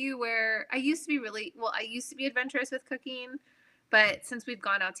I'm like you, where I used to be adventurous with cooking, but since we've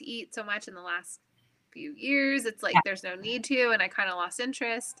gone out to eat so much in the last few years, it's like there's no need to, and I kind of lost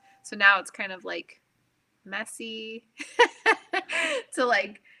interest. So now it's kind of like messy to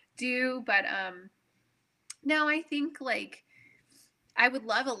like do, but no, I think like I would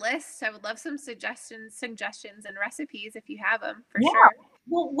love a list. I would love some suggestions and recipes if you have them for sure.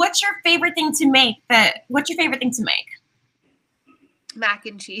 Well, what's your favorite thing to make? Mac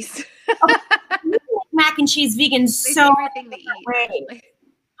and cheese. Mac and cheese vegan. My favorite thing to eat.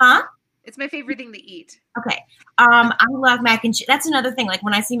 Huh? It's my favorite thing to eat. Okay. I love mac and cheese. That's another thing. Like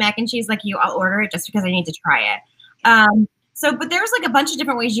when I see mac and cheese, like you, I'll order it just because I need to try it. But there's like a bunch of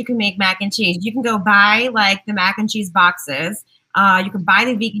different ways you can make mac and cheese. You can go buy like the mac and cheese boxes. You can buy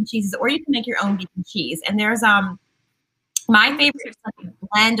the vegan cheeses, or you can make your own vegan cheese. And there's my favorite is like a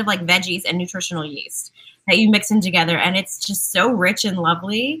blend of like veggies and nutritional yeast that you mix in together, and it's just so rich and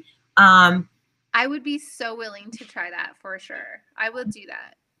lovely. I would be so willing to try that for sure. I would do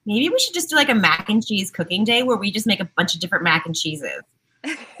that. Maybe we should just do like a mac and cheese cooking day where we just make a bunch of different mac and cheeses.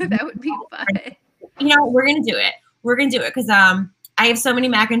 That would be fun. You know, we're gonna do it. We're gonna do it because I have so many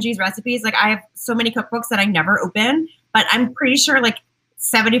mac and cheese recipes. Like I have so many cookbooks that I never open, but I'm pretty sure like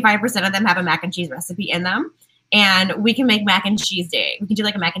 75% of them have a mac and cheese recipe in them. And we can make mac and cheese day. We can do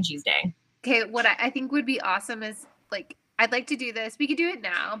like a mac and cheese day. Okay, what I think would be awesome is like, I'd like to do this. We could do it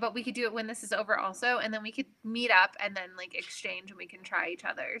now, but we could do it when this is over also. And then we could meet up and then like exchange and we can try each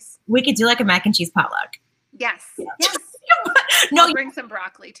other's. We could do like a mac and cheese potluck. Yes. Yeah. Yes. No, I'll bring some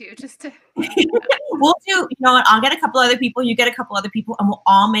broccoli too, just to. We'll do, you know what? I'll get a couple other people. You get a couple other people and we'll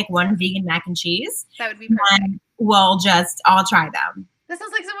all make one vegan mac and cheese. That would be perfect. And we'll just all try them. This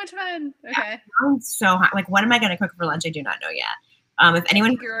sounds like so much fun. Okay. I'm so hot. Like, what am I going to cook for lunch? I do not know yet. If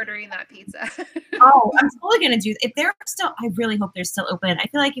anyone, you're ordering that pizza. Oh, I'm totally going to do. If they're still, I really hope they're still open. I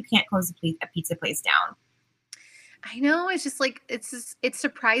feel like you can't close a pizza place down. I know. It's just like, it's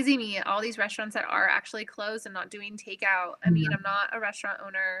surprising me all these restaurants that are actually closed and not doing takeout. I mean, I'm not a restaurant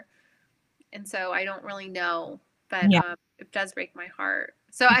owner, and so I don't really know, but it does break my heart.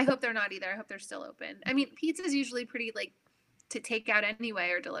 So I hope they're not either. I hope they're still open. I mean, pizza is usually pretty like to take out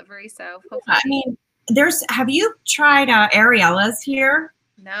anyway or delivery. So hopefully. I mean, have you tried Ariella's here?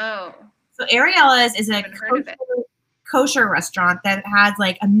 No. So Ariella's is a kosher restaurant that has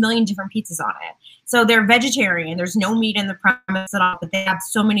like a million different pizzas on it. So they're vegetarian. There's no meat in the premise at all, but they have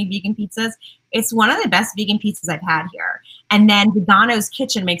so many vegan pizzas. It's one of the best vegan pizzas I've had here. And then Vegano's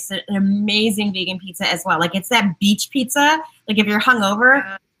Kitchen makes an amazing vegan pizza as well. Like it's that beach pizza. Like if you're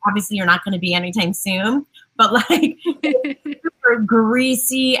hungover, obviously you're not going to be anytime soon, but like it's super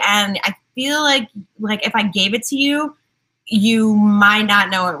greasy. And I feel like if I gave it to you, you might not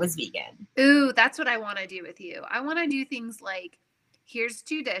know it was vegan. Ooh, that's what I want to do with you. I want to do things like, here's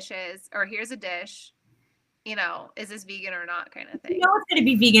 2 dishes, or here's a dish, you know, is this vegan or not kind of You thing. know it's going to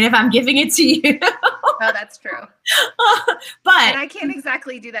be vegan if I'm giving it to you. Oh, that's true. But And I can't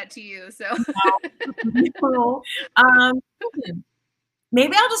exactly do that to you, so. no.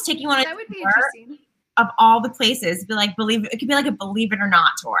 Maybe I'll just take you on a That would be tour interesting. of all the places. Be like, it could be like a believe it or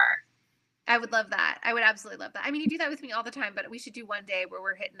not tour. I would love that. I would absolutely love that. I mean, you do that with me all the time, but we should do one day where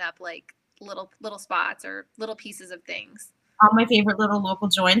we're hitting up like little spots or little pieces of things. All my favorite little local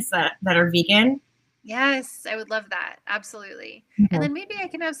joints that are vegan. Yes, I would love that. Absolutely. Mm-hmm. And then maybe I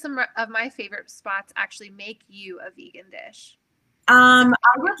can have some of my favorite spots actually make you a vegan dish. I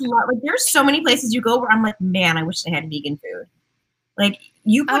would love, like, there's so many places you go where I'm like, man, I wish they had vegan food. Like,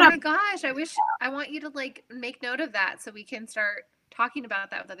 you put oh up. my gosh, I want you to like make note of that so we can start talking about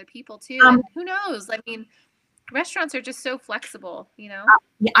that with other people too. And who knows? I mean, restaurants are just so flexible, you know?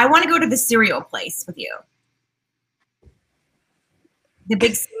 Yeah, I want to go to the cereal place with you. The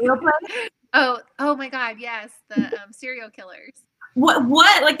big cereal place? Oh my God, yes, the serial killers.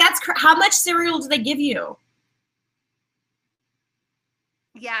 What? Like, how much cereal do they give you?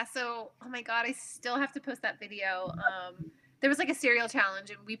 Yeah, so oh my God, I still have to post that video. There was like a cereal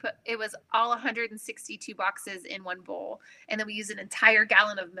challenge, and it was all 162 boxes in one bowl, and then we used an entire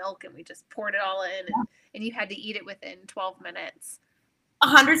gallon of milk, and we just poured it all in, and you had to eat it within 12 minutes.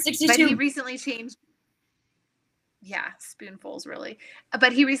 162. But he recently changed. Yeah, spoonfuls really.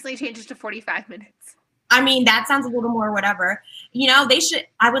 But he recently changed it to 45 minutes. I mean, that sounds a little more whatever. You know,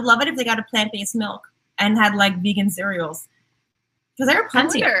 I would love it if they got a plant-based milk and had like vegan cereals. Because there are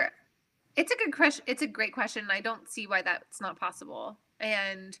plenty. It's a good question. It's a great question. I don't see why that's not possible.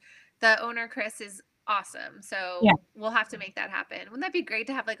 And the owner, Chris, is awesome. So yeah, we'll have to make that happen. Wouldn't that be great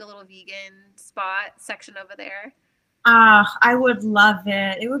to have like a little vegan spot section over there? I would love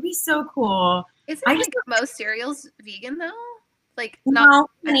it. It would be so cool. Isn't like most cereals vegan though? Like not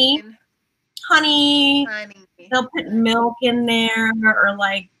honey. They'll put milk in there or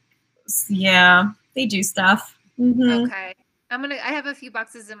like, yeah, they do stuff. Mm-hmm. Okay. I have a few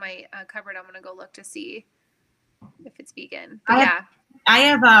boxes in my cupboard. I'm gonna go look to see if it's vegan. But I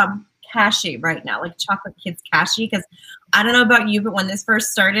have cashew right now, like chocolate kids cashew, because I don't know about you, but when this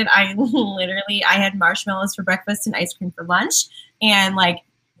first started, I had marshmallows for breakfast and ice cream for lunch, and like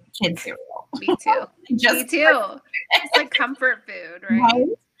kids cereal. Me too. Me too. It's like comfort food, right?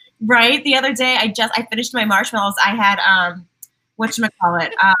 Right. The other day, I finished my marshmallows. I had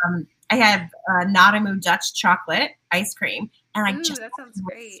whatchamacallit. I had Nadamu Dutch chocolate ice cream, and that sounds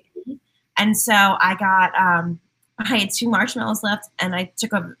great. And so I got I had 2 marshmallows left, and I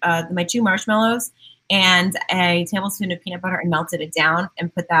took my 2 marshmallows and a tablespoon of peanut butter and melted it down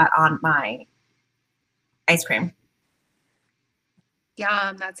and put that on my ice cream.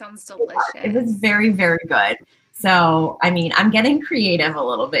 Yum, that sounds delicious. It was very, very good. So, I mean, I'm getting creative a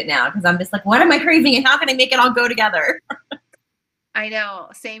little bit now because I'm just like, what am I craving and how can I make it all go together? I know.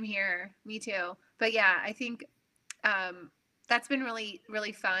 Same here. Me too. But yeah, I think that's been really,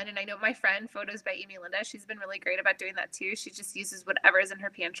 really fun. And I know my friend Photos by Amy Linda, she's been really great about doing that too. She just uses whatever is in her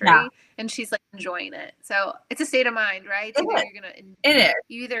pantry and she's like enjoying it. So it's a state of mind, right?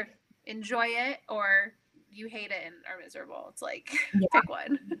 You either enjoy it or you hate it and are miserable. It's like, pick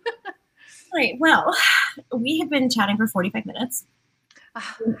one. Right. Well, we have been chatting for 45 minutes.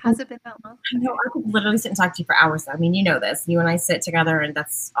 Has it been that long? I know. I could literally sit and talk to you for hours. I mean, you know this. You and I sit together and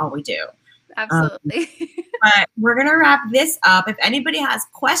that's all we do. Absolutely. But we're going to wrap this up. If anybody has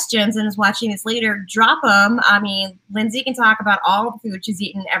questions and is watching this later, drop them. I mean, Lindsay can talk about all the food she's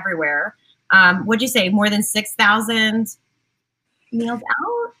eaten everywhere. What'd you say? More than 6,000 meals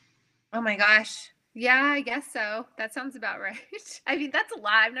out? Oh my gosh. Yeah, I guess so. That sounds about right. I mean, that's a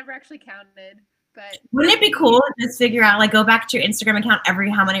lot. I've never actually counted, but wouldn't it be cool to just figure out, like, go back to your Instagram and count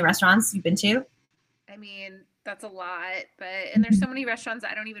how many restaurants you've been to? I mean, that's a lot, and there's so many restaurants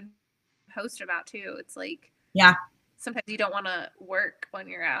I don't even post about too. It's like, sometimes you don't want to work when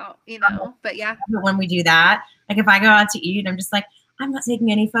you're out, you know, but yeah. When we do that, like if I go out to eat, I'm just like, I'm not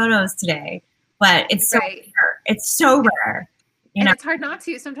taking any photos today, but it's so rare. It's so rare. And it's hard not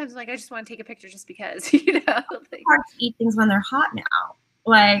to. Sometimes, like, I just want to take a picture just because, you know. Like, it's hard to eat things when they're hot now.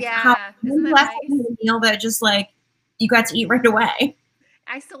 Like, isn't that nice? A meal that just, like, you got to eat right away.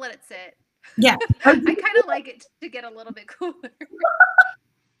 I still let it sit. Yeah. I kind of like it to get a little bit cooler.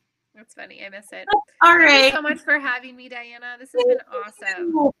 That's funny. I miss it. All right. Thank you so much for having me, Diana. This has been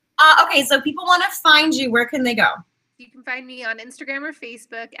awesome. Okay, so people want to find you. Where can they go? You can find me on Instagram or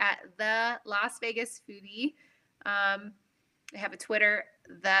Facebook at the Las Vegas Foodie. I have a Twitter,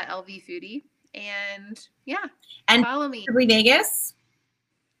 the LV Foodie, and and follow me. Exclusively Vegas.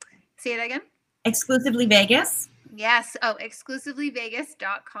 Say it again. Exclusively Vegas. Yes. Oh,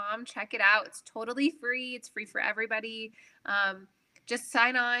 exclusivelyvegas.com. Check it out. It's totally free. It's free for everybody. Just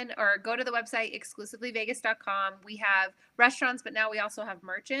sign on or go to the website exclusivelyvegas.com. We have restaurants, but now we also have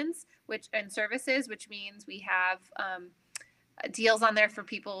merchants and services, which means we have deals on there for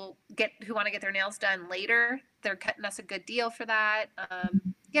people who want to get their nails done later. They're cutting us a good deal for that.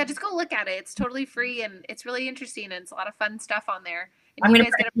 Yeah, just go look at it. It's totally free and it's really interesting and it's a lot of fun stuff on there. And you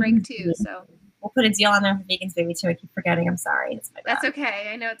guys get a break too. So we'll put a deal on there for Vegans Baby too. I keep forgetting. I'm sorry. That's okay.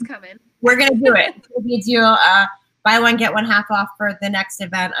 I know it's coming. We're gonna do it. It'll be a deal. Buy one, get one half off for the next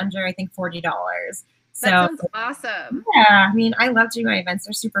event under, I think, $40. So that sounds awesome. Yeah, I mean, I love doing my events.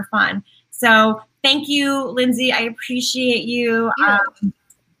 They're super fun. So thank you, Lindsay. I appreciate you.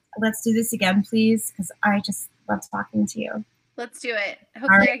 Let's do this again, please, because I just love talking to you. Let's do it.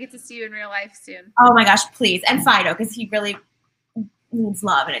 Hopefully I get to see you in real life soon. Oh my gosh, please. And Fido, because he really needs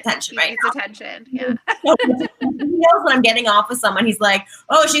love and attention right now. Attention, yeah. He knows when I'm getting off with someone. He's like,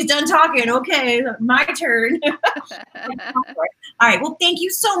 oh, she's done talking. Okay, my turn. All right. Well, thank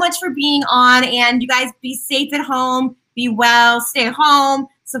you so much for being on. And you guys be safe at home. Be well. Stay home.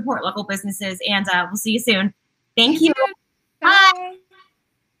 Support local businesses. And we'll see you soon. Thank you. Bye.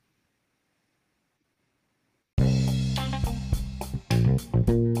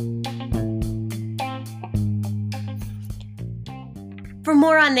 For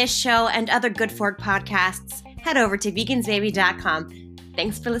more on this show and other Good Fork podcasts, head over to vegansbaby.com.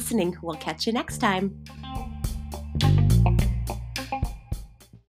 Thanks for listening. We'll catch you next time.